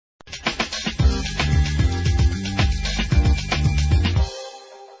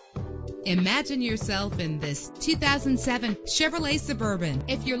Imagine yourself in this 2007 Chevrolet Suburban.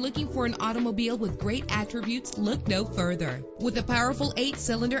 If you're looking for an automobile with great attributes, look no further. With a powerful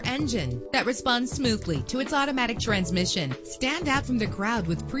 8-cylinder engine that responds smoothly to its automatic transmission, stand out from the crowd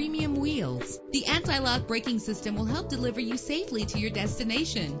with premium wheels. The anti-lock braking system will help deliver you safely to your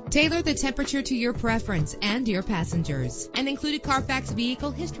destination. Tailor the temperature to your preference and your passengers. An included Carfax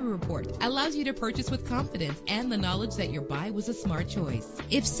Vehicle History Report allows you to purchase with confidence and the knowledge that your buy was a smart choice.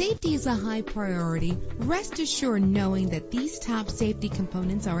 If safety is a high priority, rest assured knowing that these top safety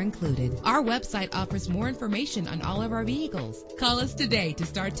components are included. Our website offers more information on all of our vehicles. Call us today to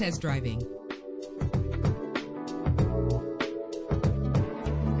start test driving.